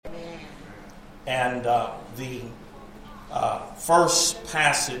And the first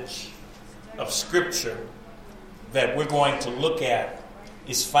passage of Scripture that we're going to look at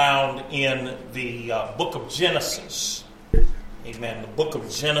is found in the book of Genesis. Amen. The book of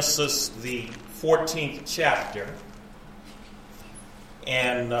Genesis, the 14th chapter,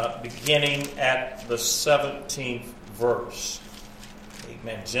 and beginning at the 17th verse.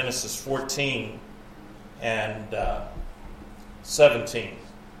 Amen. Genesis 14 and 17.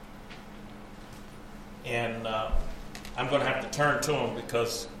 And I'm going to have to turn to them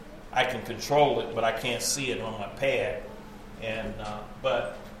because I can control it, but I can't see it on my pad. And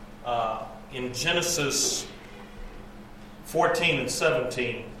but in Genesis 14 and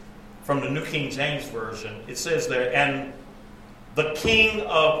 17, from the New King James Version, it says there, and the king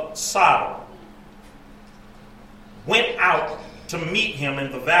of Sodom went out to meet him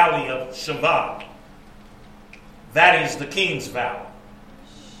in the valley of Shavah. That is the king's valley.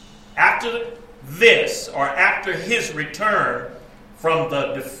 After this, or after his return from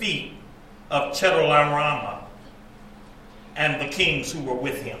the defeat of Chedorlaomer and the kings who were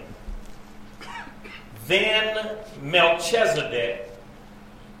with him. Then Melchizedek,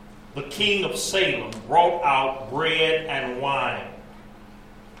 the king of Salem, brought out bread and wine,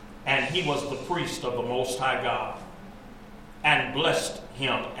 and he was the priest of the Most High God, and blessed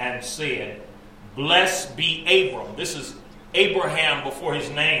him and said, Blessed be Abram. This is Abraham before his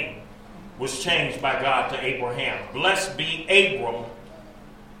name was changed by God to Abraham. Blessed be Abram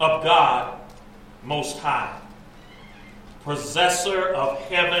of God Most High, possessor of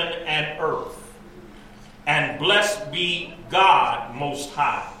heaven and earth. And blessed be God Most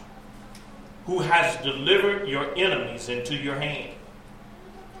High, who has delivered your enemies into your hand.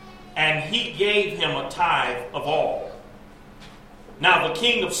 And he gave him a tithe of all. Now the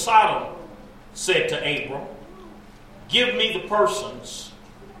king of Sodom said to Abram, Give me the persons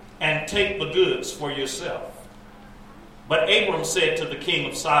and take the goods for yourself. But Abram said to the king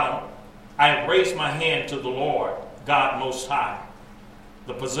of Sodom, I have raised my hand to the Lord, God Most High,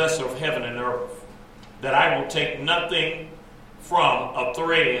 the possessor of heaven and earth, that I will take nothing from a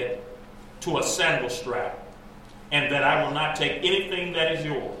thread to a sandal strap, and that I will not take anything that is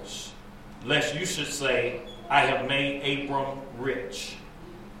yours, lest you should say, I have made Abram rich,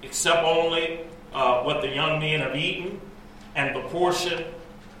 except only what the young men have eaten, and the portion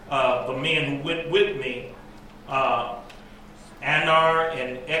the men who went with me, Anar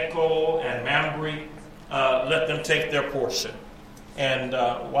and Echo and Mamre, let them take their portion. And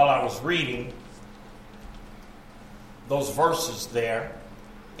while I was reading those verses there,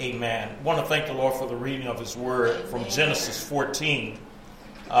 amen, I want to thank the Lord for the reading of his word from Genesis 14.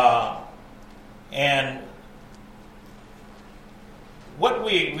 And what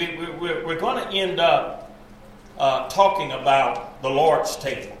we're going to end up talking about the Lord's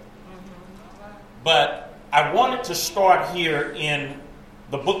table. But I wanted to start here in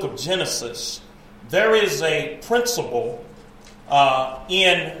the book of Genesis. There is a principle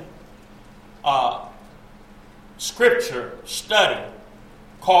in Scripture study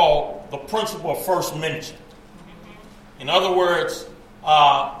called the principle of first mention. In other words,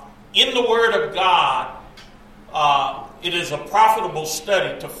 in the Word of God, it is a profitable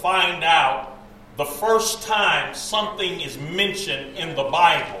study to find out the first time something is mentioned in the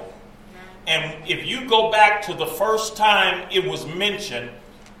Bible. And if you go back to the first time it was mentioned,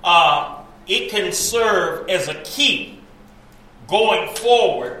 it can serve as a key going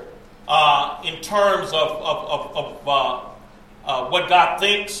forward in terms of what God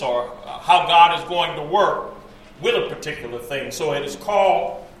thinks or how God is going to work with a particular thing. So it is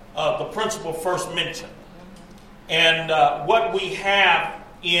called the principle of first mention. And what we have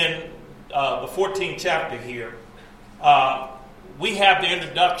in the 14th chapter here, we have the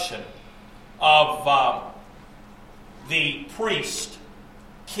introduction of the priest,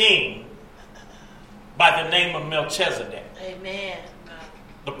 king, by the name of Melchizedek. Amen.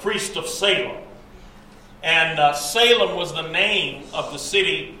 The priest of Salem. And Salem was the name of the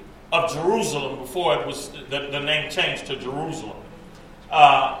city of Jerusalem before it was the name changed to Jerusalem.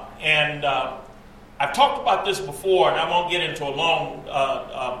 And I've talked about this before, and I won't get into a long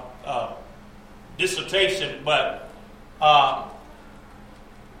dissertation, but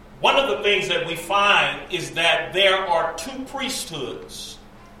one of the things that we find is that there are two priesthoods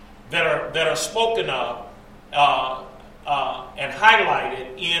that are spoken of and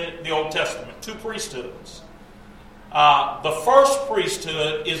highlighted in the Old Testament. Two priesthoods. The first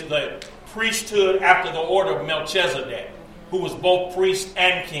priesthood is the priesthood after the order of Melchizedek, who was both priest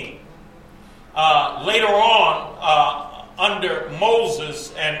and king. Later on, under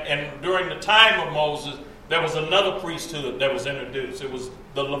Moses and during the time of Moses, there was another priesthood that was introduced. It was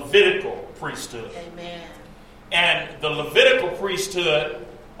the Levitical priesthood. Amen. And the Levitical priesthood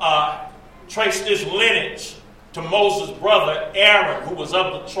traced its lineage to Moses' brother Aaron, who was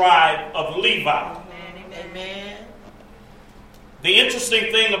of the tribe of Levi. Amen. Amen. The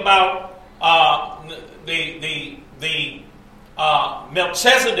interesting thing about the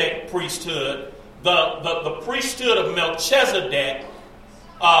Melchizedek priesthood, the priesthood of Melchizedek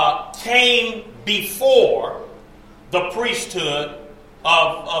came before the priesthood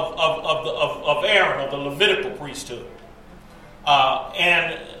of Aaron, of the Levitical priesthood.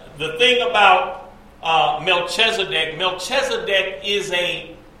 And the thing about Melchizedek is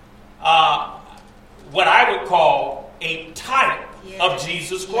a what I would call a type of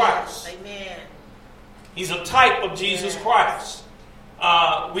Jesus Christ. Yes. Amen. He's a type of Jesus Christ.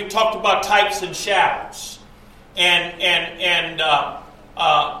 We talked about types and shadows, and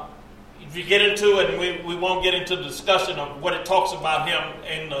if you get into it, and we won't get into the discussion of what it talks about him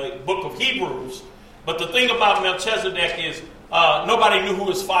in the book of Hebrews. But the thing about Melchizedek is nobody knew who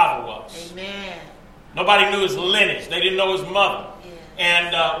his father was. Amen. Nobody knew his lineage. They didn't know his mother. Yeah.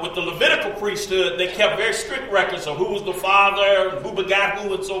 And with the Levitical priesthood, they kept very strict records of who was the father, and who begot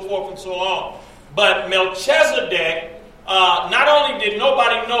who, and so forth and so on. But Melchizedek, not only did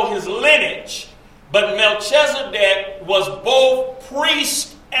nobody know his lineage, but Melchizedek was both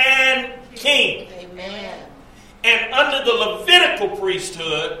priest and king. Amen. And under the Levitical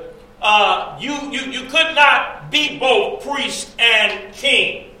priesthood, you could not be both priest and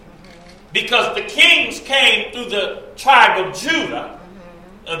king, because the kings came through the tribe of Judah,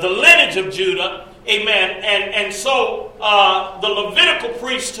 the lineage of Judah. Amen. And so the Levitical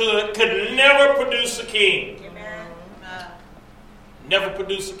priesthood could never produce a king. Amen. Never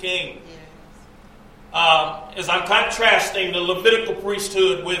produce a king. As I'm contrasting the Levitical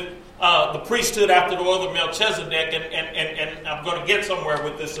priesthood with the priesthood after the order of Melchizedek, and I'm going to get somewhere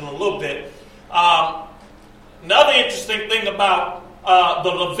with this in a little bit. Another interesting thing about the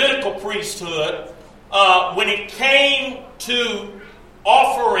Levitical priesthood, when it came to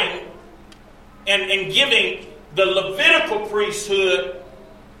offering and giving, the Levitical priesthood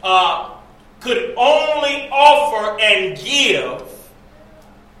could only offer and give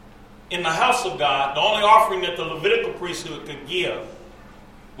in the house of God. The only offering that the Levitical priesthood could give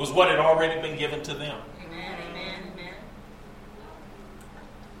was what had already been given to them. Amen. Amen.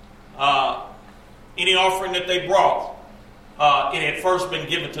 Amen. Any offering that they brought, it had first been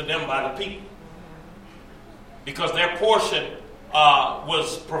given to them by the people, because their portion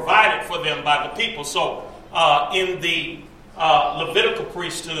was provided for them by the people. So in the Levitical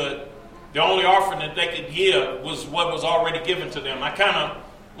priesthood, the only offering that they could give was what was already given to them. I kind of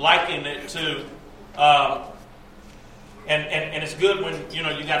liken it to, and it's good when you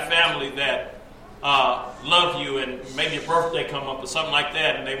got family that love you, and maybe your birthday come up or something like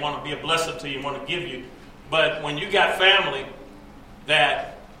that, and they want to be a blessing to you and want to give you. But when you got family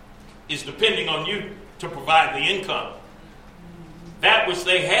that is depending on you to provide the income, that which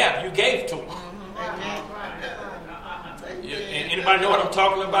they have, you gave to them. Anybody know what I'm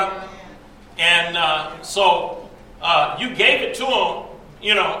talking about? And so you gave it to them,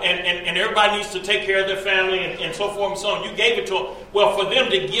 and everybody needs to take care of their family and so forth and so on. You gave it to them. Well, for them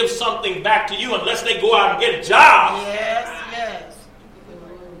to give something back to you, unless they go out and get a job, Yes.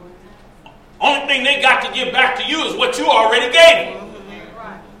 only thing they got to give back to you is what you already gave them.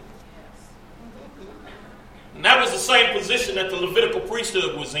 And that was the same position that the Levitical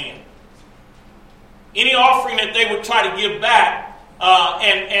priesthood was in. Any offering that they would try to give back,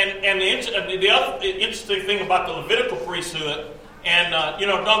 and the other interesting thing about the Levitical priesthood, and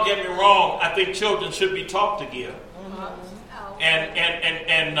don't get me wrong, I think children should be taught to give.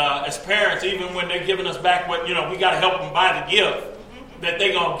 And as parents, even when they're giving us back what we got to help them buy the gift that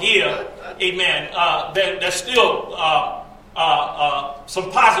they're gonna give. Amen. There's still some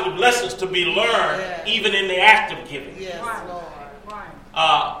positive lessons to be learned, even in the act of giving. Yes, Lord.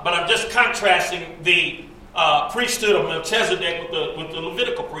 But I'm just contrasting the priesthood of Melchizedek with the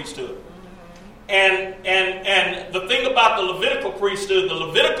Levitical priesthood. And the thing about the Levitical priesthood,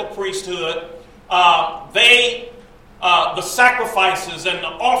 the sacrifices and the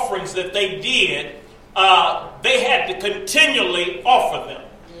offerings that they did, they had to continually offer them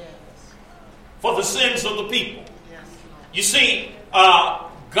for the sins of the people. You see,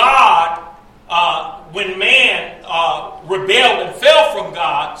 God, when man rebelled and fell from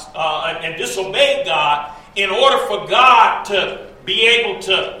God and disobeyed God, in order for God to be able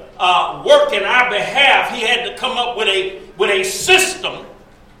to work in our behalf, he had to come up with a system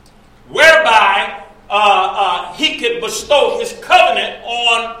whereby he could bestow his covenant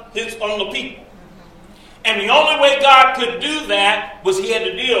on the people. And the only way God could do that was he had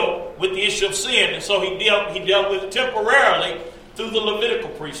to deal with the issue of sin. And so he dealt with it temporarily through the Levitical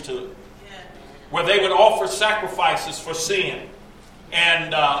priesthood, where they would offer sacrifices for sin.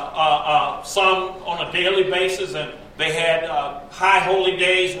 And some on a daily basis, and they had high holy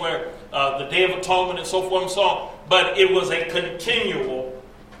days where the Day of Atonement and so forth and so on. But it was a continual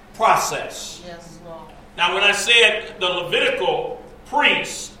process. Yes, Lord. Now, when I said the Levitical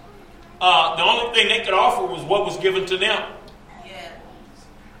priests, the only thing they could offer was what was given to them. Yes.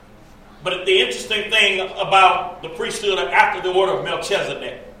 But the interesting thing about the priesthood after the order of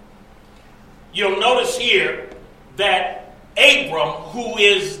Melchizedek, you'll notice here that Abram, who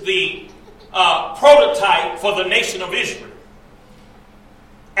is the prototype for the nation of Israel,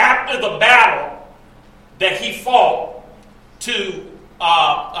 after the battle that he fought to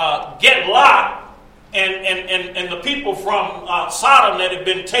get Lot and the people from Sodom that had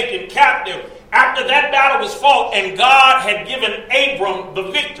been taken captive, after that battle was fought and God had given Abram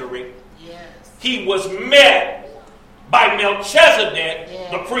the victory, Yes. he was met by Melchizedek,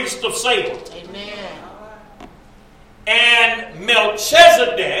 Yes. the priest of Salem. Amen. And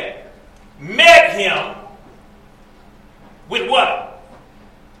Melchizedek met him with what?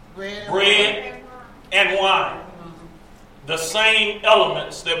 Bread and wine. The same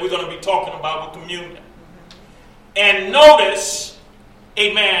elements that we're going to be talking about with communion. And notice,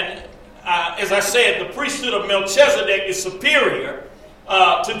 amen, as I said, the priesthood of Melchizedek is superior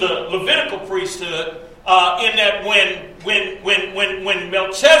to the Levitical priesthood in that when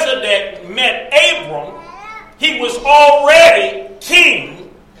Melchizedek met Abram, he was already king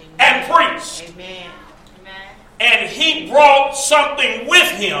and priest. Amen. And he brought something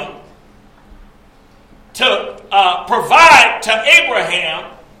with him to provide to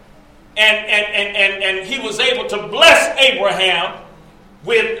Abraham, and he was able to bless Abraham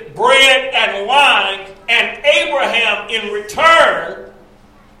with bread and wine, and Abraham in return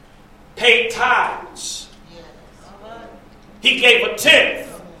paid tithes. He gave a tenth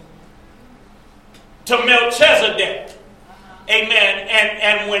to Melchizedek. Amen.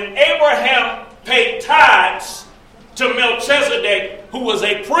 And when Abraham paid tithes to Melchizedek, who was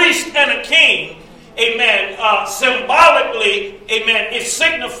a priest and a king, amen, symbolically, amen, it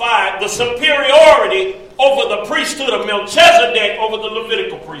signified the superiority over the priesthood of Melchizedek over the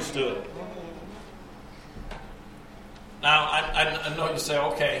Levitical priesthood. Now, I know you say,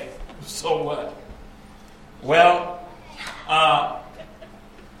 okay, so what? Well,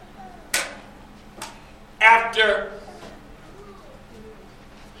 after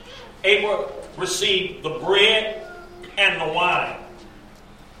Abraham received the bread and the wine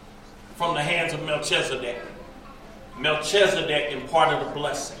from the hands of Melchizedek, Melchizedek imparted a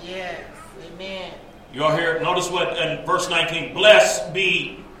blessing. Yes. Amen. You all hear? Notice what in verse 19. Blessed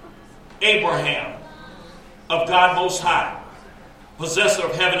be Abraham of God Most High, possessor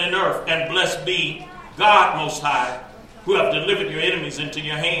of heaven and earth, and blessed be God Most High, who have delivered your enemies into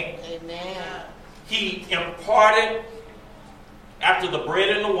your hand. Amen. He imparted, after the bread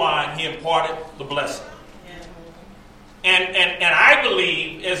and the wine, he imparted the blessing. And I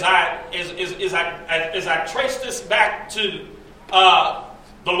believe as I trace this back to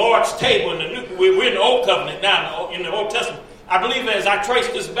the Lord's table we're in the Old Covenant now, in the Old Testament. I believe as I trace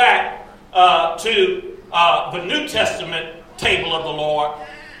this back to the New Testament table of the Lord,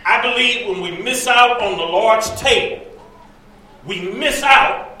 I believe when we miss out on the Lord's table, we miss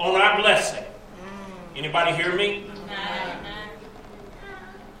out on our blessing. Anybody hear me?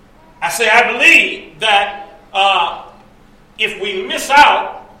 I say I believe that if we miss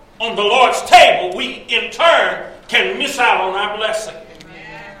out on the Lord's table, we in turn can miss out on our blessing.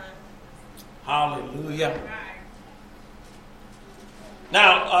 Amen. Hallelujah.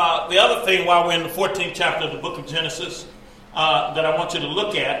 Now, the other thing while we're in the 14th chapter of the book of Genesis that I want you to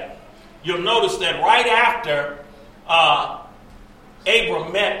look at, you'll notice that right after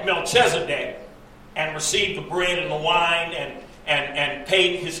Abram met Melchizedek and received the bread and the wine and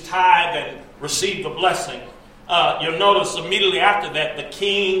paid his tithe and received the blessing, you'll notice immediately after that the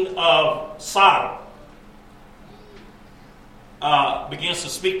king of Sodom begins to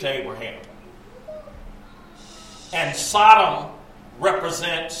speak to Abraham. And Sodom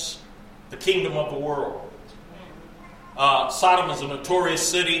represents the kingdom of the world. Sodom is a notorious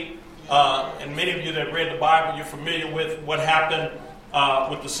city, and many of you that read the Bible, you're familiar with what happened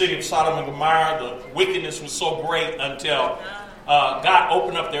with the city of Sodom and Gomorrah. The wickedness was so great until God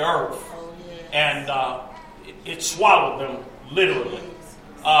opened up the earth, and it swallowed them literally.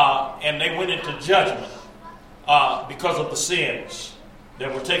 And they went into judgment because of the sins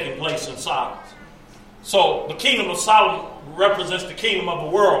that were taking place in Sodom. So the kingdom of Sodom represents the kingdom of the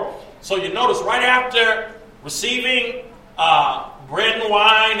world. So you notice right after receiving bread and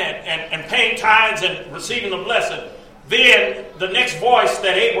wine and paying tithes and receiving the blessing, then the next voice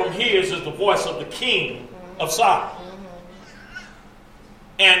that Abram hears is the voice of the king of Sodom.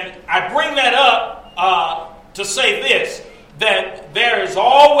 And I bring that up to say this, that there is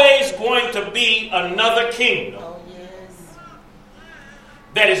always going to be another kingdom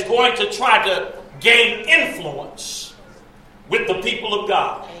that is going to try to gain influence with the people of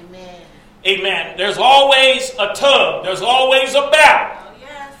God. Amen. Amen. There's always a tug. There's always a battle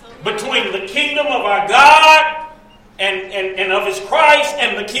between the kingdom of our God and of his Christ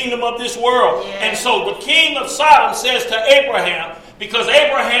and the kingdom of this world. Yes. And so the king of Sodom says to Abraham, because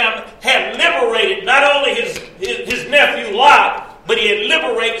Abraham had liberated not only his nephew Lot, but he had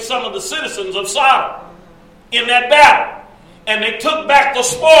liberated some of the citizens of Sodom in that battle. And they took back the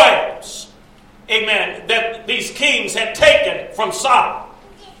spoils, amen, that these kings had taken from Sodom.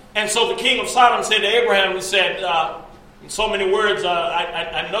 And so the king of Sodom said to Abraham, he said, in so many words,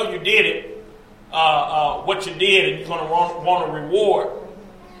 I know you did it, what you did, and you're going to want a reward.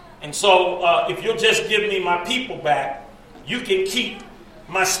 And so if you'll just give me my people back, you can keep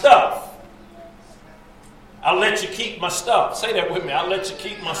my stuff. I'll let you keep my stuff. Say that with me. I'll let you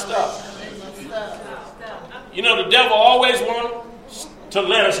keep my stuff. You know, the devil always wants to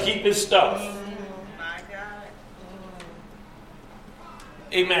let us keep his stuff.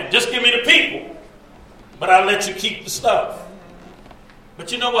 Amen. Just give me the people, but I'll let you keep the stuff.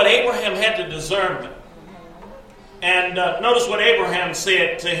 But you know what? Abraham had the discernment. And notice what Abraham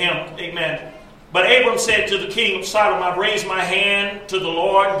said to him. Amen. But Abram said to the king of Sodom, I've raised my hand to the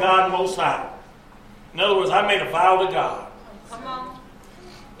Lord God Most High. In other words, I made a vow to God. Come on.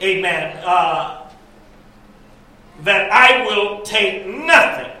 Amen. That I will take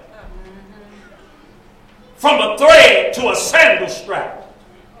nothing from a thread to a sandal strap.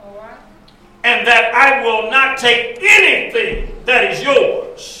 And that I will not take anything that is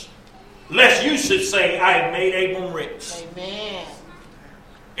yours, lest you should say, I have made Abram rich. Amen.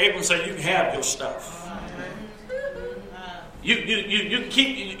 Abram said, you can have your stuff. You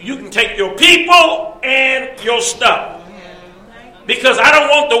can take your people and your stuff. Because I don't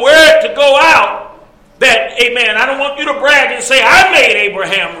want the word to go out that, amen, I don't want you to brag and say, I made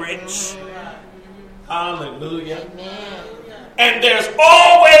Abraham rich. Hallelujah. Amen. And there's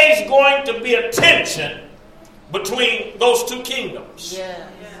always going to be a tension between those two kingdoms. Yeah.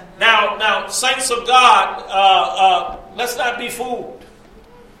 Now, saints of God, let's not be fooled.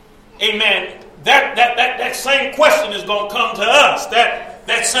 Amen. That same question is going to come to us.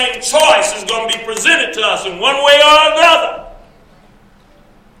 That same choice is going to be presented to us in one way or another.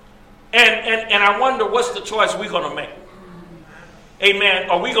 And I wonder what's the choice we're going to make. Amen.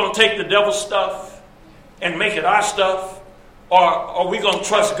 Are we going to take the devil's stuff and make it our stuff? Or are we going to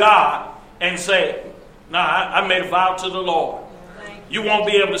trust God and say, I made a vow to the Lord. You won't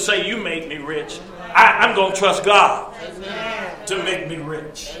be able to say you made me rich. I'm going to trust God to make me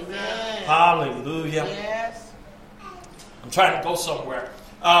rich. Amen. Hallelujah. Yes. I'm trying to go somewhere.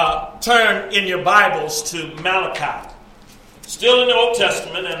 Turn in your Bibles to Malachi. Still in the Old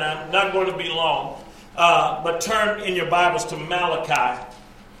Testament, and I'm not going to be long. But turn in your Bibles to Malachi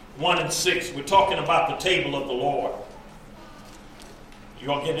 1 and 6. We're talking about the table of the Lord. You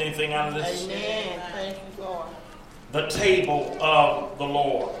going to get anything out of this? Amen. Thank you, Lord. The table of the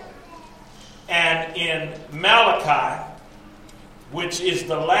Lord. And in Malachi, which is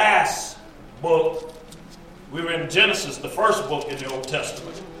the last book, we were in Genesis, the first book in the Old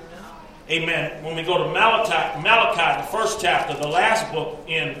Testament. Amen. When we go to Malachi, the first chapter, the last book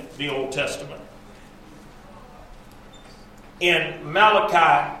in the Old Testament. In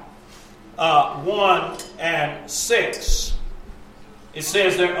Malachi 1 and 6, it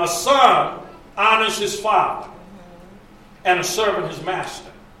says that a son honors his father and a servant his master.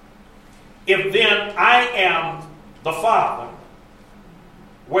 If then I am the father,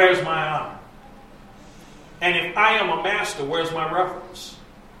 where's my honor? And if I am a master, where's my reverence?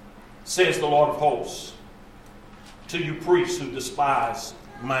 Says the Lord of hosts, to you priests who despise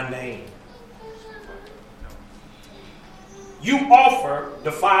my name. You offer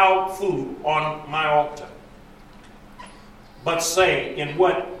defiled food on my altar. But say, in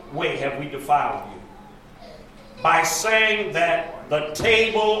what way have we defiled you? By saying that the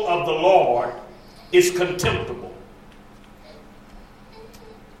table of the Lord is contemptible.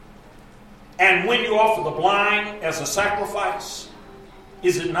 And when you offer the blind as a sacrifice,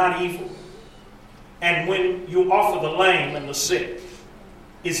 is it not evil? And when you offer the lame and the sick,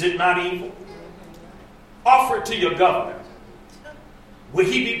 is it not evil? Offer it to your governor. Would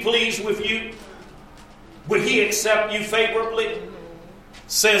he be pleased with you? Would he accept you favorably?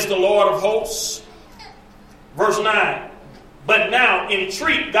 says the Lord of hosts. Verse 9, but now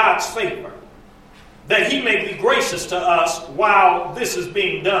entreat God's favor, that he may be gracious to us while this is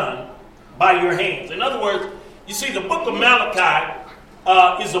being done by your hands. In other words, you see, the book of Malachi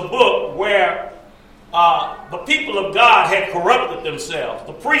is a book where the people of God had corrupted themselves.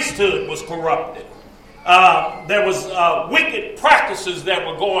 The priesthood was corrupted. There was wicked practices that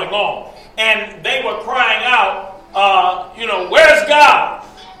were going on. And they were crying out, where's God?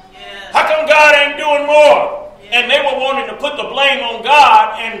 Yeah. How come God ain't doing more? Yeah. And they were wanting to put the blame on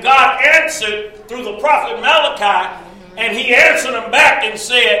God. And God answered through the prophet Malachi. And he answered them back and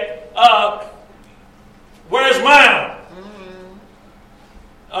said, where's mine?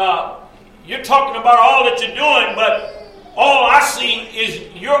 You're talking about all that you're doing, but all I see is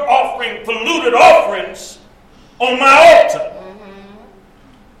you're offering polluted offerings on my altar.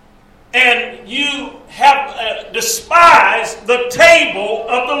 And you have despised the table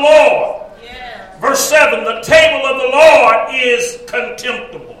of the Lord. Yeah. Verse 7, the table of the Lord is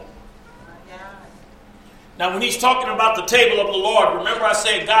contemptible. Now, when he's talking about the table of the Lord, remember I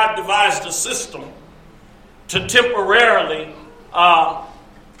said God devised a system to temporarily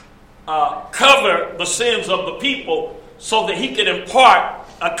cover the sins of the people so that he could impart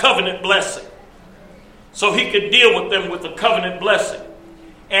a covenant blessing. So he could deal with them with a covenant blessing.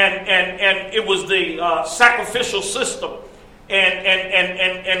 And it was the sacrificial system.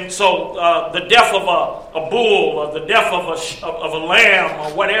 And so the death of a bull or the death of a lamb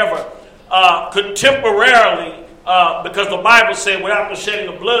or whatever could temporarily, because the Bible said without the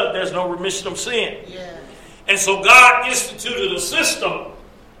shedding of blood, there's no remission of sin. Yeah. And so God instituted a system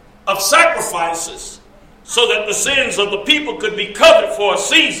of sacrifices so that the sins of the people could be covered for a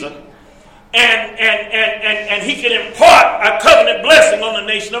season, and he could impart a covenant blessing on the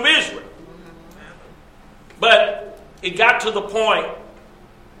nation of Israel. But it got to the point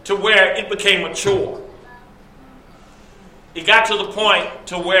to where it became a chore. It got to the point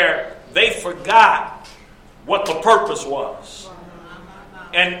to where they forgot what the purpose was.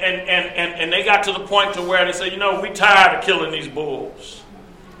 And they got to the point to where they said, we're tired of killing these bulls.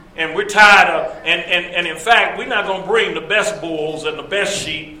 And we're tired of, and in fact, we're not going to bring the best bulls and the best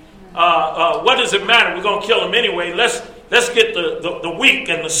sheep. What does it matter? We're going to kill them anyway. Let's get the weak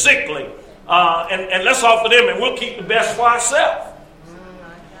and the sickly, and let's offer them, and we'll keep the best for ourselves.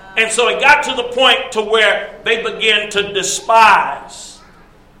 And so it got to the point to where they began to despise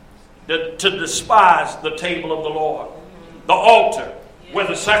the table of the Lord, the altar where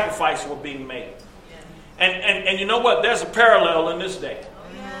the sacrifice were being made. And you know what? There's a parallel in this day.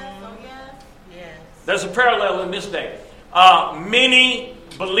 There's a parallel in this day. Many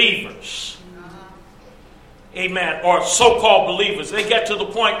believers, amen, or so-called believers, they get to the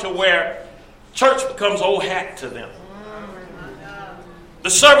point to where church becomes old hat to them.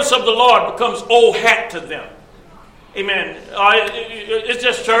 The service of the Lord becomes old hat to them. Amen. It's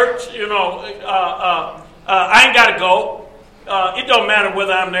just church, I ain't got to go. It don't matter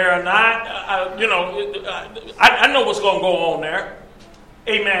whether I'm there or not. I know what's going to go on there.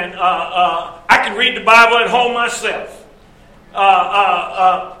 Amen. I can read the Bible at home myself.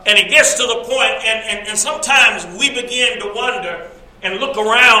 And it gets to the point, and sometimes we begin to wonder and look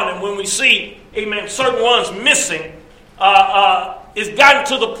around, and when we see, amen, certain ones missing, it's gotten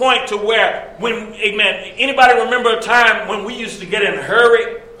to the point to where, amen, anybody remember a time when we used to get in a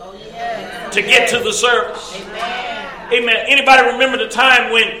hurry to get to the service? Amen. Anybody remember the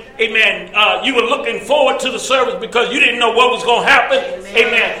time when, amen, you were looking forward to the service because you didn't know what was going to happen?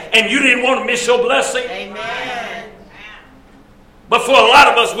 Amen. And you didn't want to miss your blessing? Amen. But for a lot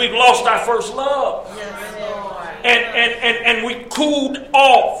of us, we've lost our first love. Yes, and we cooled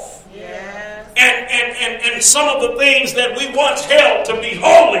off. Yes. And some of the things that we once held to be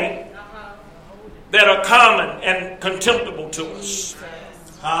holy that are common and contemptible to us.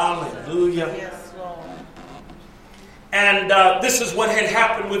 Hallelujah. Yes. And this is what had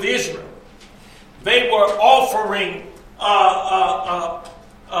happened with Israel. They were offering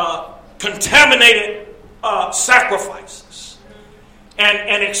contaminated sacrifices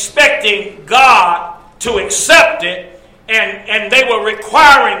and expecting God to accept it. And they were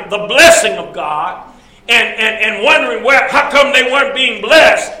requiring the blessing of God and wondering how come they weren't being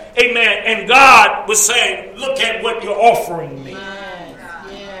blessed. Amen. And God was saying, look at what you're offering me. Yes.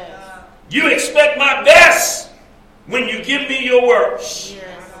 You expect my best when you give me your worst.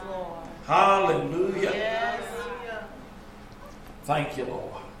 Yes, Lord. Hallelujah. Yes. Thank you,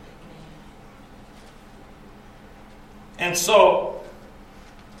 Lord. And so,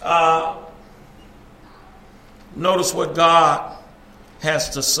 notice what God has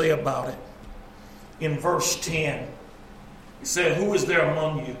to say about it in verse 10. He said, who is there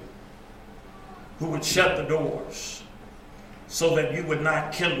among you who would shut the doors so that you would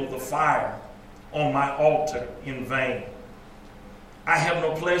not kindle the fire on my altar in vain? I have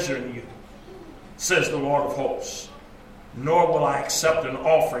no pleasure in you, says the Lord of hosts, nor will I accept an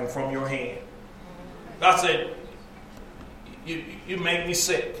offering from your hand. God said, you make me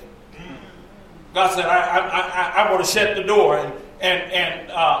sick. God said, I want to shut the door. And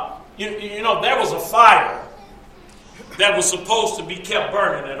there was a fire that was supposed to be kept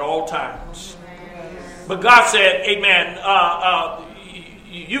burning at all times. But God said, amen,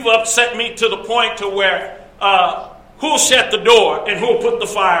 you've upset me to the point to where who'll shut the door and who'll put the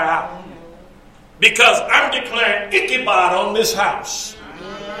fire out? Because I'm declaring Ichabod on this house.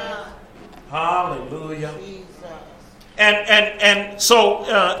 Hallelujah. And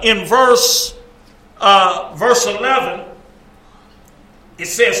so in verse 11, it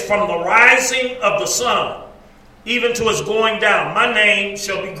says, from the rising of the sun even to its going down, my name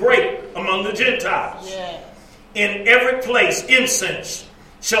shall be great among the Gentiles. Yes. In every place incense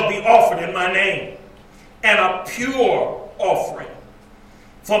shall be offered in my name, and a pure offering.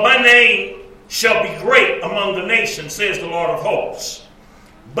 For my name shall be great among the nations, says the Lord of hosts.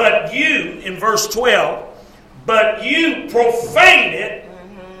 But you, in verse 12, but you profane it,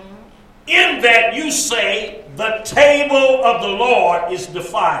 in that you say, the table of the Lord is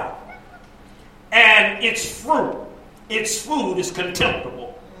defiled, and its food is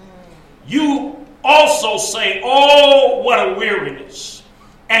contemptible. You also say, oh, what a weariness,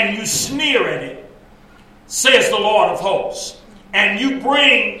 and you sneer at it, says the Lord of hosts. And you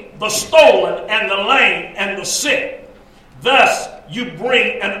bring the stolen and the lame and the sick. Thus you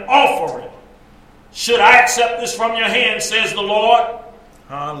bring an offering. Should I accept this from your hand, says the Lord?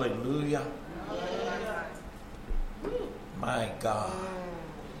 Hallelujah. My God.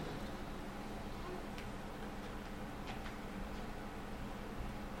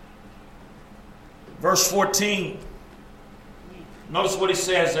 Verse 14. Notice what he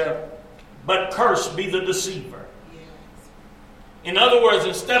says there. But cursed be the deceiver. In other words,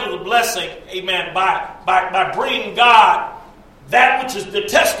 instead of the blessing, amen, by bringing God that which is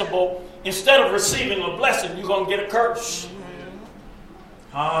detestable, instead of receiving a blessing, you're going to get a curse.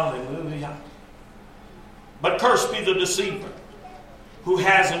 Hallelujah. But cursed be the deceiver, who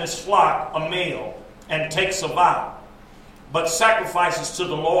has in his flock a male, and takes a vow, but sacrifices to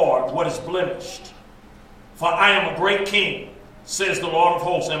the Lord what is blemished. For I am a great king, says the Lord of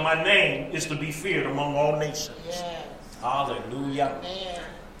hosts, and my name is to be feared among all nations. Yes. Hallelujah. Amen.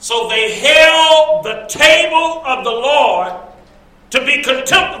 So they held the table of the Lord to be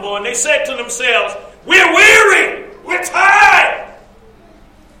contemptible, and they said to themselves, we're weary, we're tired,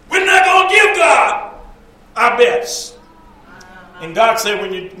 we're not going to give God our best. And God said,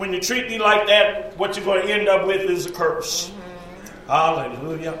 when you treat me like that, what you're going to end up with is a curse.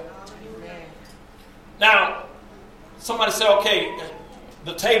 Hallelujah. Amen. Now, somebody say, okay,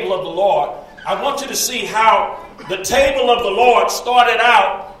 the table of the Lord. I want you to see how the table of the Lord started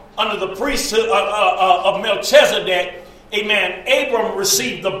out under the priesthood of Melchizedek. Amen. Abram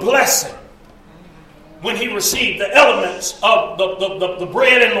received the blessing when he received the elements of the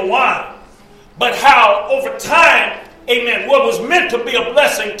bread and the wine. But how over time, amen, what was meant to be a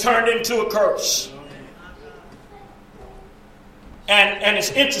blessing turned into a curse. And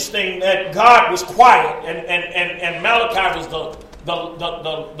it's interesting that God was quiet and Malachi was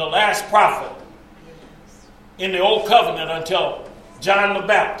the last prophet in the old covenant until John the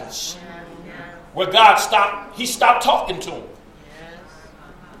Baptist, where God stopped talking to him.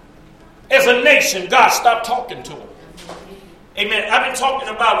 As a nation, God stopped talking to him. Amen. I've been talking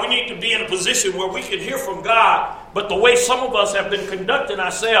about we need to be in a position where we can hear from God, but the way some of us have been conducting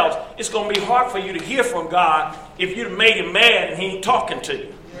ourselves, it's going to be hard for you to hear from God if you've made him mad and he ain't talking to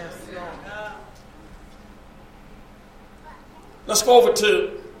you. Let's go over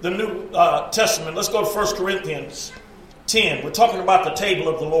to the New Testament. Let's go to 1 Corinthians 10. We're talking about the table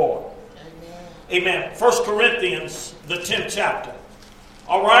of the Lord. Amen. 1 Corinthians, the 10th chapter.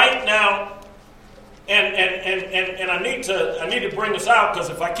 All right, now, and I need to bring this out, because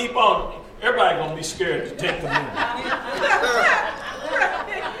if I keep on, everybody's going to be scared to take the move.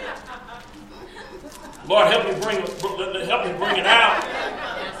 Lord, help me bring it out.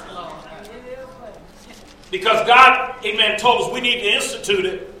 Because God, amen, told us we need to institute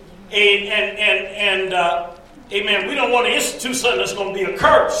it. And amen, we don't want to institute something that's going to be a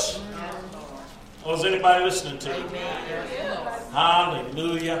curse. Or is anybody listening to me?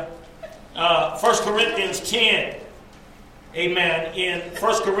 Hallelujah. 1 Corinthians 10. Amen. In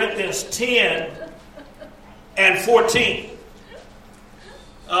 1 Corinthians 10 and 14,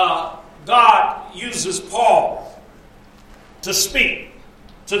 God uses Paul to speak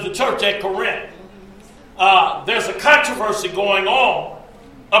to the church at Corinth. There's a controversy going on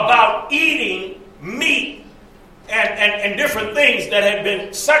about eating meat and different things that had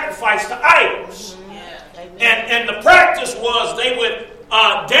been sacrificed to idols. And the practice was they would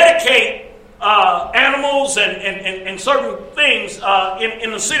dedicate animals and certain things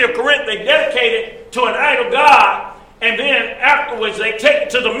in the city of Corinth. They dedicated to an idol god, and then afterwards they take it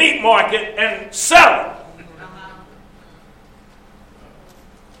to the meat market and sell it.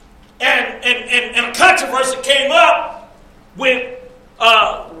 And a controversy came up with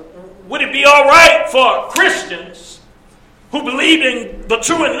would it be all right for Christians who believe in the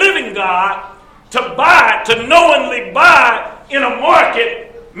true and living God to knowingly buy in a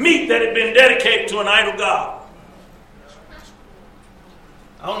market meat that had been dedicated to an idol god?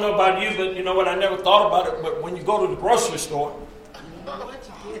 I don't know about you, but you know what? I never thought about it. But when you go to the grocery store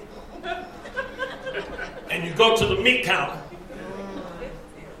and you go to the meat counter,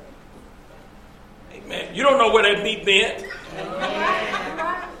 amen, you don't know where that meat been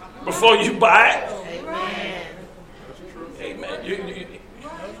before you buy it. Amen.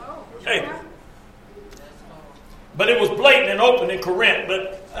 Hey. But it was blatant and open in Corinth.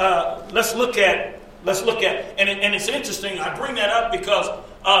 But let's look at, and it's interesting. I bring that up because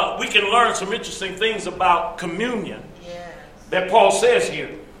we can learn some interesting things about communion that Paul says here.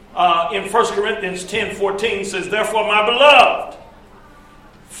 In 1 Corinthians 10:14 says, "Therefore, my beloved,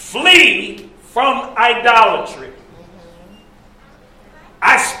 flee from idolatry.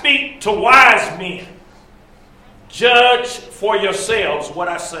 I speak to wise men. Judge for yourselves what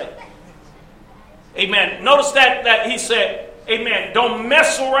I say." Amen. Notice that he said, amen, don't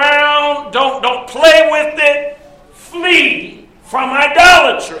mess around, don't play with it, flee from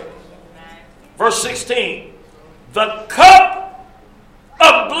idolatry. Verse 16, the cup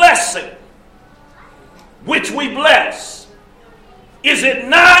of blessing which we bless, is it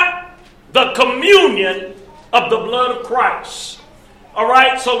not the communion of the blood of Christ? All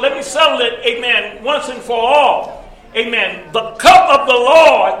right, so let me settle it, amen, once and for all. Amen. The cup of the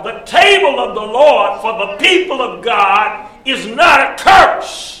Lord, the table of the Lord for the people of God is not a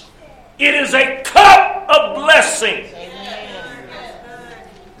curse. It is a cup of blessing.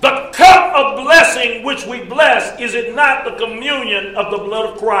 The cup of blessing which we bless, is it not the communion of the blood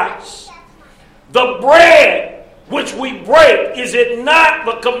of Christ? The bread which we break, is it not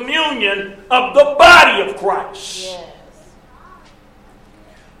the communion of the body of Christ? Yes.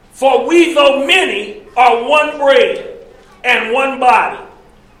 For we, though many, are one bread and one body.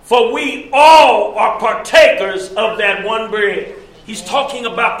 For we all are partakers of that one bread. He's talking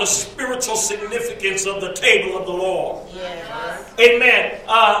about the spiritual significance of the table of the Lord. Yes. Amen.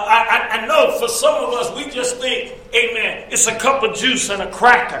 I know for some of us, we just think, amen, it's a cup of juice and a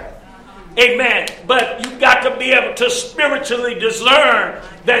cracker. Amen. But you've got to be able to spiritually discern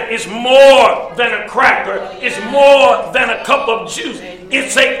that it's more than a cracker. It's more than a cup of juice.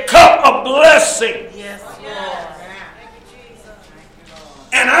 It's a cup of blessing. Yes.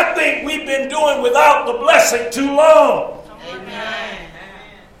 And I think we've been doing without the blessing too long. Amen.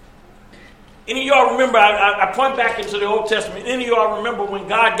 Any of y'all remember, I point back into the Old Testament, any of y'all remember when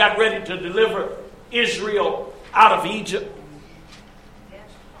God got ready to deliver Israel out of Egypt?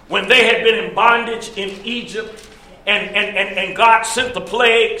 When they had been in bondage in Egypt, and God sent the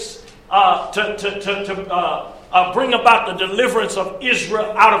plagues to bring about the deliverance of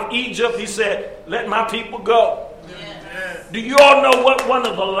Israel out of Egypt, he said, let my people go. Yes. Do you all know what one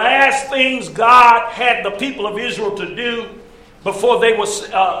of the last things God had the people of Israel to do before they were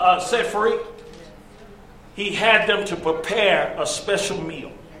set free? He had them to prepare a special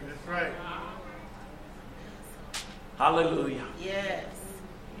meal. That's right. Hallelujah. Yes.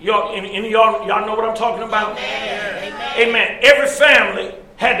 Y'all know what I'm talking about? Amen. Amen. Every family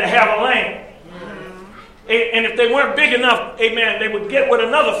had to have a lamb. Mm-hmm. And if they weren't big enough, amen, they would get with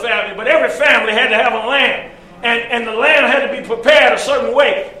another family. But every family had to have a lamb. And the lamb had to be prepared a certain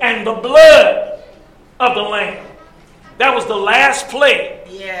way. And the blood of the lamb. That was the last plague.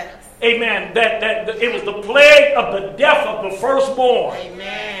 Yes. Amen. That it was the plague of the death of the firstborn.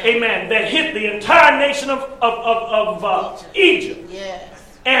 Amen. Amen. That hit the entire nation of Egypt. Yes.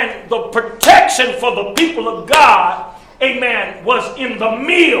 And the protection for the people of God, amen, was in the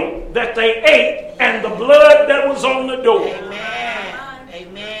meal that they ate and the blood that was on the door. Amen.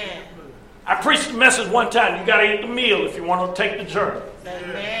 Amen. I preached a message one time. You got to eat the meal if you want to take the journey.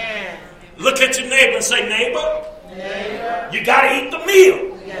 Amen. Look at your neighbor and say, neighbor, you got to eat the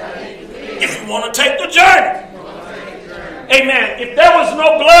meal if you want to take the journey. Amen. If there was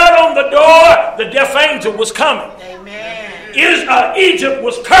no blood on the door, the death angel was coming. Amen. Egypt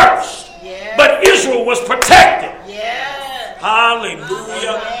was cursed, but Israel was protected.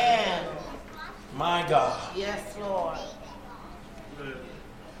 Hallelujah. Amen. My God. Yes, Lord.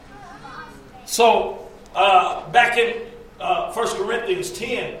 So, back in 1 Corinthians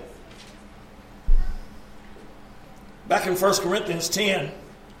 10,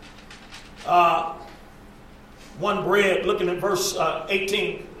 one bread, looking at verse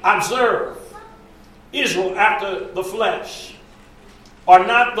 18, observe, Israel after the flesh, are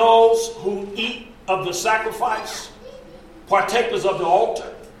not those who eat of the sacrifice partakers of the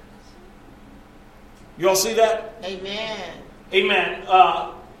altar? You all see that? Amen. Amen.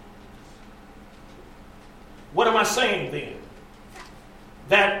 What am I saying then?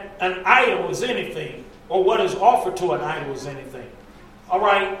 That an idol is anything, or what is offered to an idol is anything. All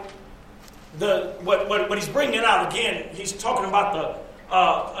right. What he's bringing out again, he's talking about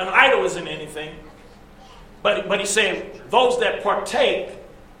an idol isn't anything, but he's saying those that partake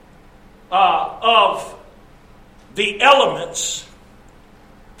of the elements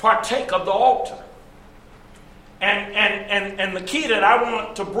partake of the altar. And the key that I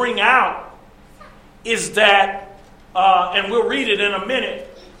want to bring out is that, and we'll read it in a minute,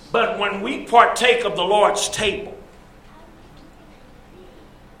 but when we partake of the Lord's table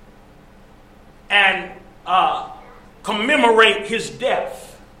and commemorate his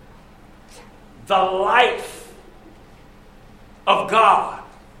death, the life of God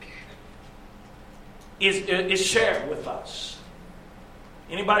is shared with us.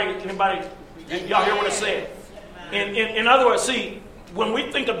 Anybody, y'all hear what I said? In other words, see, when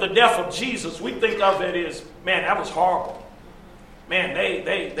we think of the death of Jesus, we think of it as, man, that was horrible. Man,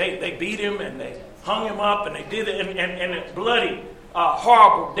 they beat him and they hung him up and they did it, and a bloody,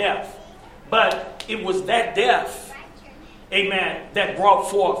 horrible death. But it was that death, amen, that brought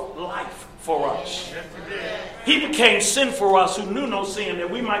forth life for us. He became sin for us who knew no sin,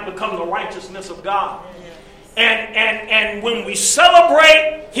 that we might become the righteousness of God. And when we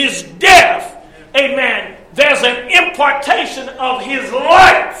celebrate his death, amen, there's an impartation of his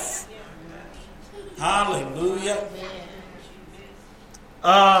life. Hallelujah.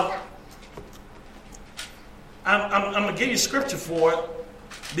 I'm going to give you scripture for it,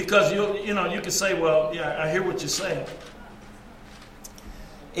 because you can say, well, yeah, I hear what you're saying.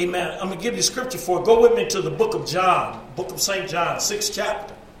 Amen. I'm going to give you scripture for it. Go with me to the book of John, book of St. John, 6th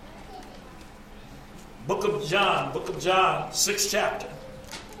chapter. Book of John, 6th chapter.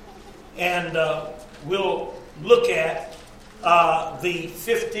 And we'll look at the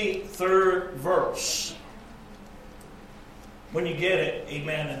 53rd verse. When you get it,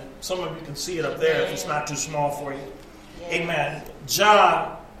 amen. And some of you can see it up there if it's not too small for you. Amen.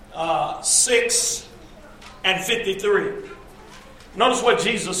 John 6 and 53. Notice what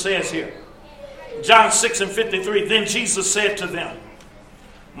Jesus says here. John 6 and 53. Then Jesus said to them,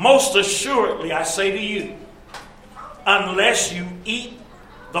 most assuredly I say to you, unless you eat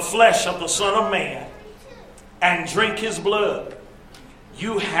the flesh of the Son of Man and drink his blood,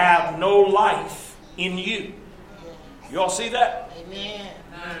 you have no life in you. You all see that? Amen.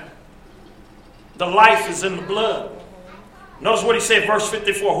 The life is in the blood. Notice what he said, verse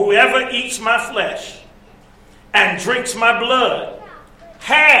 54. Whoever eats my flesh and drinks my blood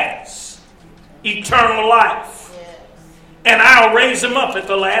has eternal life. Yes. And I'll raise him up at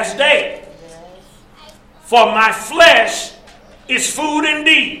the last day. Yes. For my flesh is food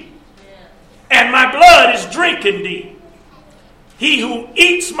indeed, and my blood is drink indeed. He who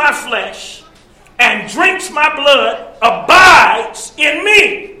eats my flesh and drinks my blood abides in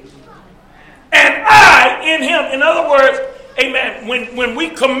me, and I in him. In other words, amen, when we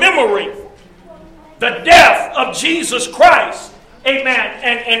commemorate the death of Jesus Christ, amen,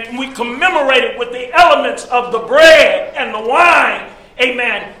 and we commemorate it with the elements of the bread and the wine,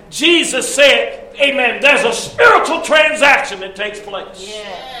 amen, Jesus said, amen, there's a spiritual transaction that takes place.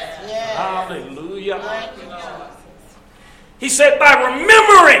 Yes. Yes. Hallelujah. Thank you, Jesus. He said, by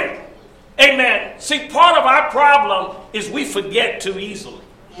remembering, amen. See, part of our problem is we forget too easily.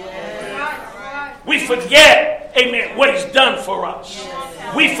 Yes. We forget, amen, what he's done for us.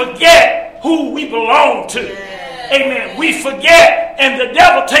 Yes. We forget who we belong to. Yes. Amen. We forget, and the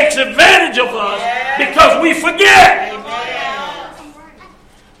devil takes advantage of us because we forget. Amen.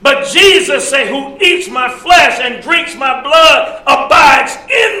 But Jesus said, who eats my flesh and drinks my blood abides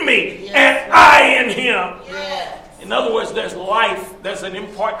in me, and I in him. Yes. In other words, there's life. There's an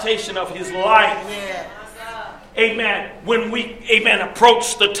impartation of his life. Yes. Amen. When we, amen,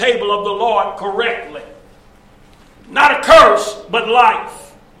 approach the table of the Lord correctly. Not a curse, but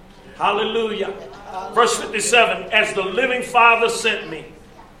life. Hallelujah. Verse 57, as the living Father sent me,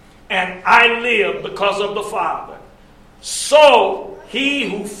 and I live because of the Father, so he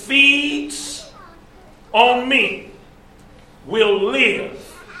who feeds on me will live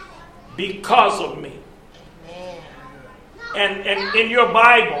because of me. And in your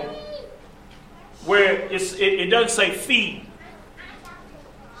Bible, where it doesn't say feed,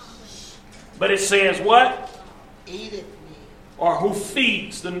 but it says what? Eat it. Or who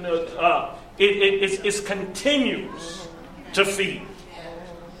feeds. It continues to feed.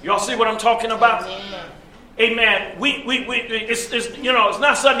 Y'all see what I'm talking about? Amen. It's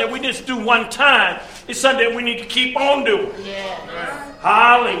not something that we just do one time. It's something that we need to keep on doing. Yes.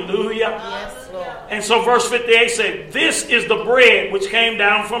 Hallelujah. Yes, Lord. And so verse 58 said, this is the bread which came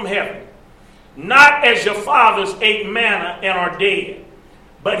down from heaven. Not as your fathers ate manna and are dead,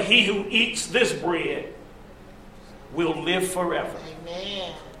 but he who eats this bread will live forever.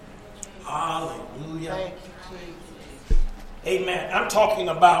 Amen. Hallelujah. Thank you, Jesus. Amen. I'm talking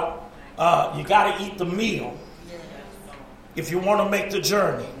about you got to eat the meal if you want to make the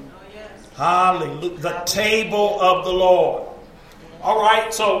journey. Hallelujah. The table of the Lord. All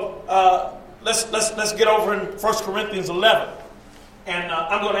right, so let's get over in 1 Corinthians 11. And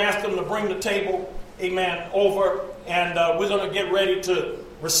I'm going to ask them to bring the table, amen, over. And we're going to get ready to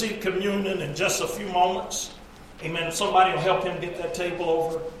receive communion in just a few moments. Amen. Somebody will help him get that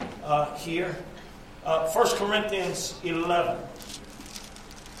table over here. 1 Corinthians 11.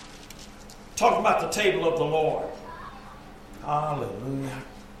 Talking about the table of the Lord. Hallelujah.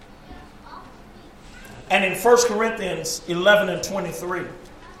 And in 1 Corinthians 11 and 23,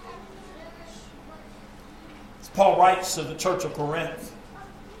 Paul writes to the church of Corinth.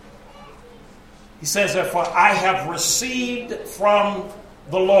 He says, therefore, I have received from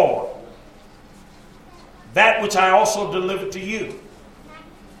the Lord that which I also delivered to you,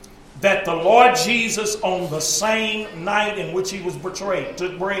 that the Lord Jesus, on the same night in which he was betrayed,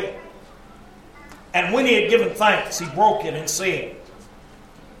 took bread. And when he had given thanks, he broke it and said,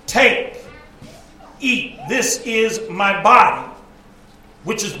 take, eat, this is my body,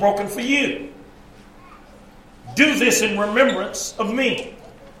 which is broken for you. Do this in remembrance of me.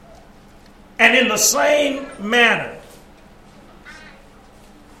 And in the same manner,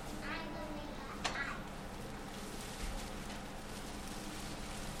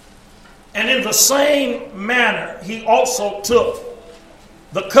 he also took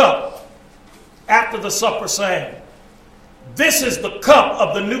the cup after the supper, saying, this is the cup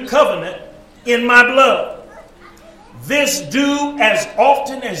of the new covenant in my blood. This do as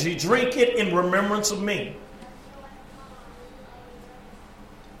often as ye drink it in remembrance of me.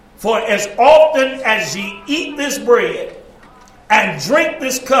 For as often as ye eat this bread and drink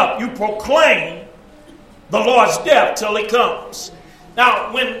this cup, you proclaim the Lord's death till he comes.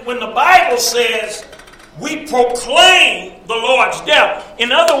 Now, when the Bible says we proclaim the Lord's death,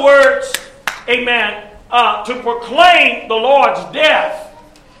 in other words, amen, to proclaim the Lord's death,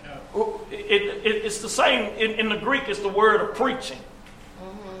 it's the same, in the Greek, it's the word of preaching.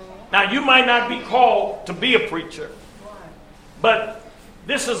 Now, you might not be called to be a preacher, but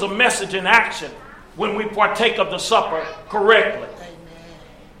this is a message in action when we partake of the supper correctly.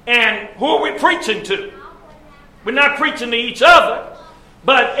 And who are we preaching to? We're not preaching to each other,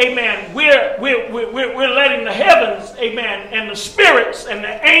 but amen, we're letting the heavens, amen, and the spirits and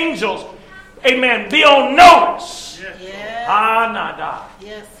the angels, amen, be on notice.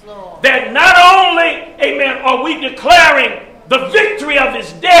 Yes, Lord. That not only, amen, are we declaring the victory of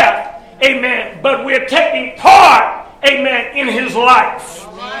his death, amen, but we're taking part, amen, in his life.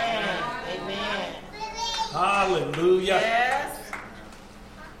 Amen. Amen. Hallelujah. Yes.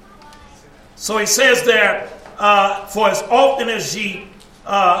 So he says there, for as often as ye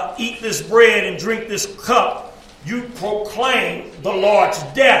eat this bread and drink this cup, you proclaim the Lord's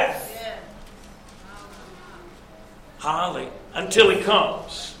death. Hallelujah. Until he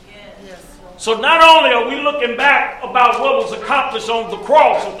comes. Yes, Lord. So not only are we looking back about what was accomplished on the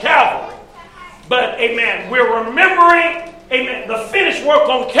cross of Calvary, but, amen, we're remembering, amen, the finished work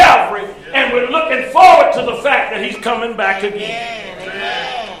on Calvary, and we're looking forward to the fact that he's coming back again.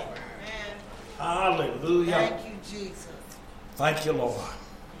 Amen. Hallelujah. Thank you, Jesus. Thank you, Lord.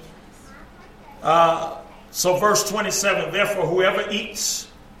 So verse 27, therefore, whoever eats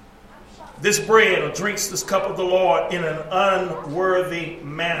this bread or drinks this cup of the Lord in an unworthy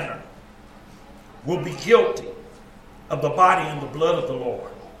manner will be guilty of the body and the blood of the Lord.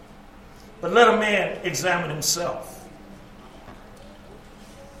 But let a man examine himself.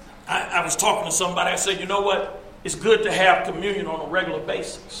 I was talking to somebody. I said, you know what? It's good to have communion on a regular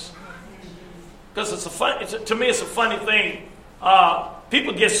basis. Because to me, it's a funny thing.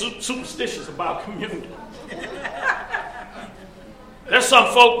 People get superstitious about communion. There's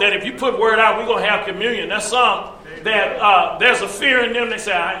some folk that if you put word out, we're going to have communion. There's some that there's a fear in them. They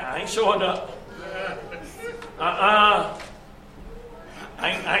say, I ain't showing up.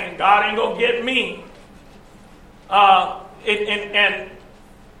 God ain't gonna get me. And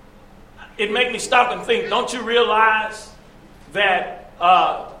it make me stop and think. Don't you realize that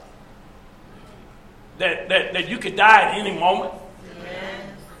that you could die at any moment?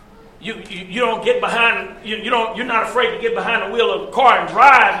 You don't get behind. You're not afraid to get behind the wheel of the car and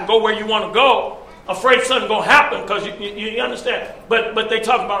drive and go where you want to go. Afraid something's gonna happen because you understand. But they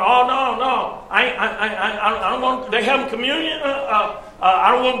talk about, oh no, I don't want. They having communion.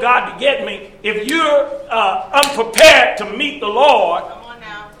 I don't want God to get me. If you're unprepared to meet the Lord,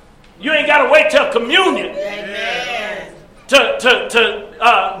 you ain't got to wait till communion. Amen.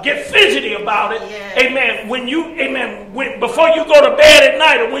 To get fidgety about it. Yes. Amen. Before you go to bed at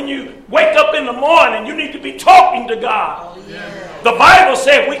night or when you wake up in the morning, you need to be talking to God. Oh, yes. The Bible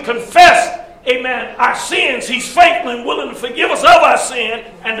said we confess, amen, our sins. He's faithful and willing to forgive us of our sin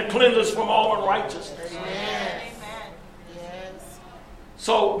and to cleanse us from all unrighteousness. Amen. Yes.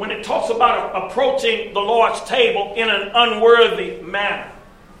 So when it talks about approaching the Lord's table in an unworthy manner,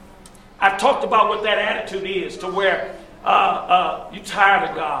 I've talked about what that attitude is, to where you're tired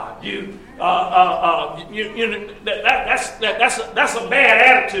of God. That's a bad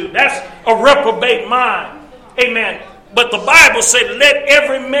attitude. That's a reprobate mind. Amen. But the Bible said, let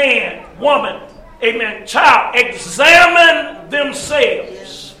every man, woman, amen, child, examine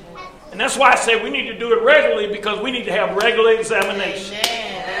themselves. And that's why I say we need to do it regularly, because we need to have regular examination.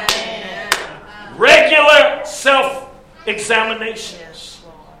 Amen. Regular self-examinations.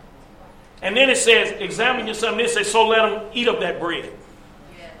 And then it says, examine yourself. And then it says, so let them eat of that bread.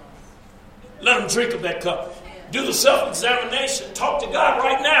 Let them drink of that cup. Do the self-examination. Talk to God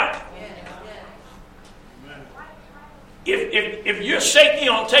right now. If you're shaky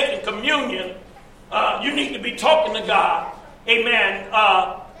on taking communion, you need to be talking to God. Amen.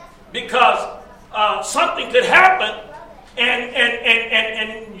 Because something could happen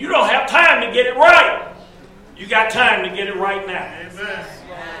and you don't have time to get it right. You got time to get it right now. Amen.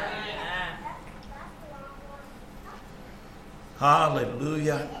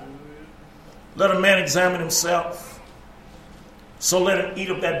 Hallelujah. Let a man examine himself. So let him eat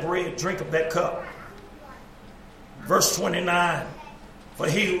of that bread, drink of that cup. Verse 29. For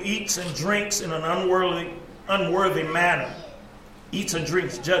he who eats and drinks in an unworthy manner eats and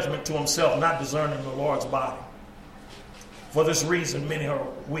drinks judgment to himself, not discerning the Lord's body. For this reason many are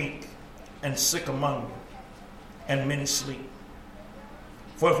weak and sick among you, and many sleep.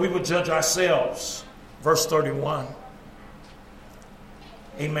 For if we would judge ourselves, verse 31,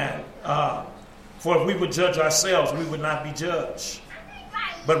 amen. For if we would judge ourselves, we would not be judged.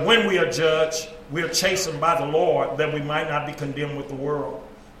 But when we are judged, we are chastened by the Lord, that we might not be condemned with the world.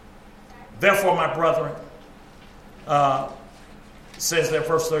 Therefore, my brethren, says that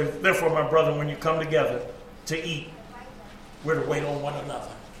verse 30, therefore, my brethren, when you come together to eat, we're to wait on one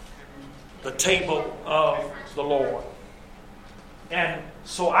another. The table of the Lord. And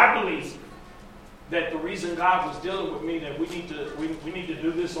so I believe that the reason God was dealing with me, that we need to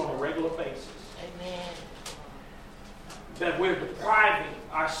do this on a regular basis. Amen. That we're depriving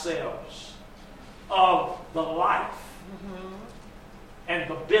ourselves of the life and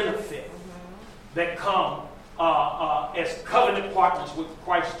the benefit that come as covenant partners with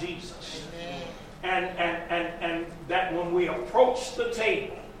Christ Jesus. Amen. And that when we approach the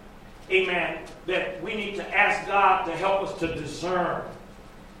table, amen, that we need to ask God to help us to discern,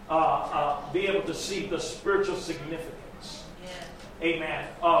 be able to see the spiritual significance, amen,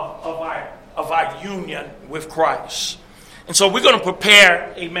 of our union with Christ. And so we're going to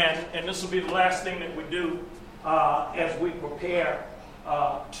prepare, amen, and this will be the last thing that we do as we prepare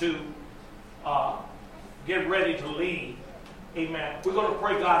to get ready to leave, amen. We're going to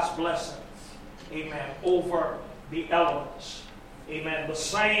pray God's blessings, amen, over the elements, amen, the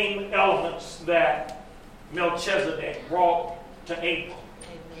same elements that Melchizedek brought to Abel,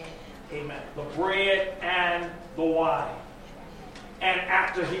 amen, the bread and the wine. And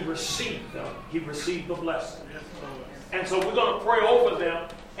after he received them, he received the blessing. And so we're going to pray over them.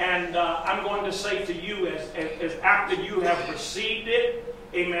 And I'm going to say to you, as after you have received it,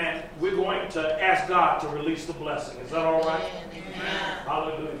 amen, we're going to ask God to release the blessing. Is that all right? Amen.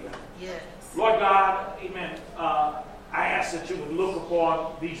 Hallelujah. Yes. Lord God, amen, I ask that you would look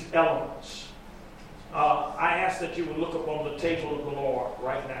upon these elements. I ask that you would look upon the table of the Lord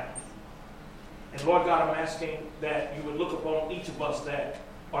right now. And Lord God, I'm asking that you would look upon each of us that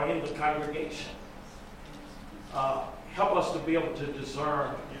are in the congregation. Help us to be able to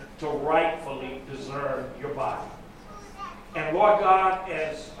discern, to rightfully discern your body. And Lord God,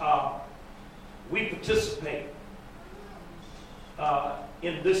 as we participate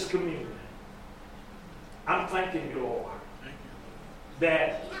in this communion, I'm thanking you, Lord,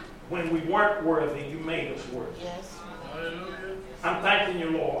 that when we weren't worthy, you made us worthy. Yes. I'm thanking you,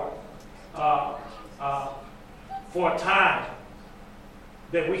 Lord, for a time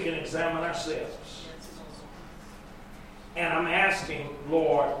that we can examine ourselves. And I'm asking,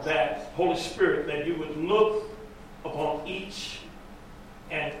 Lord, that Holy Spirit, that you would look upon each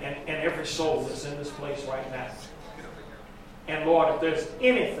and every soul that's in this place right now. And Lord, if there's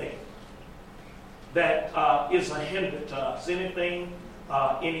anything that is a hindrance to us, anything,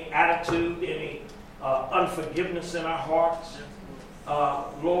 any attitude, any unforgiveness in our hearts,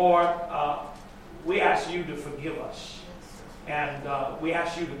 Lord, we ask you to forgive us. And we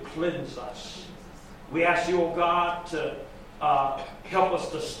ask you to cleanse us. We ask you, oh God, to help us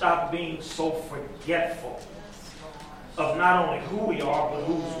to stop being so forgetful of not only who we are, but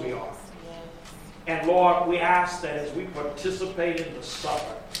whose we are. And Lord, we ask that as we participate in the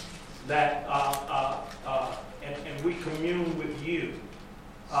supper, that and we commune with you,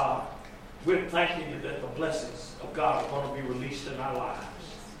 we're thanking you that the blessings of God are going to be released in our lives.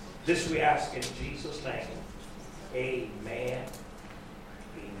 This we ask in Jesus' name. Amen.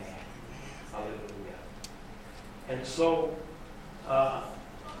 Amen. Hallelujah. And so,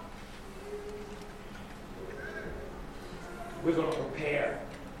 we're going to prepare.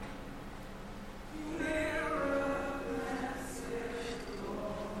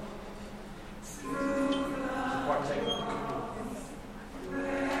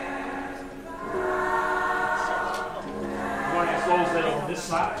 Those that are on this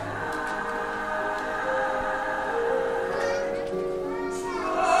side.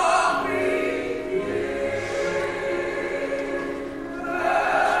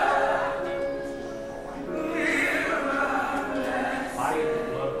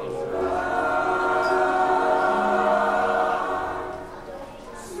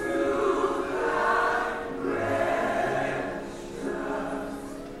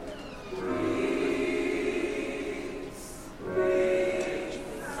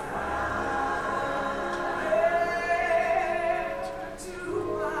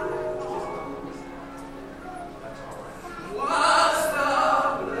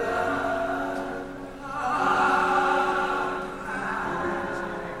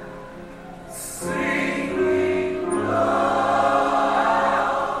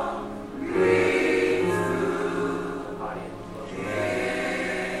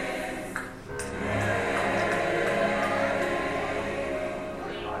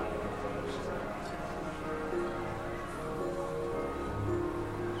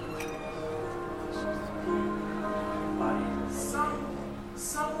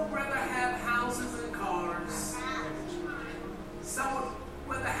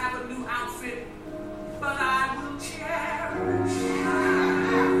 Bye.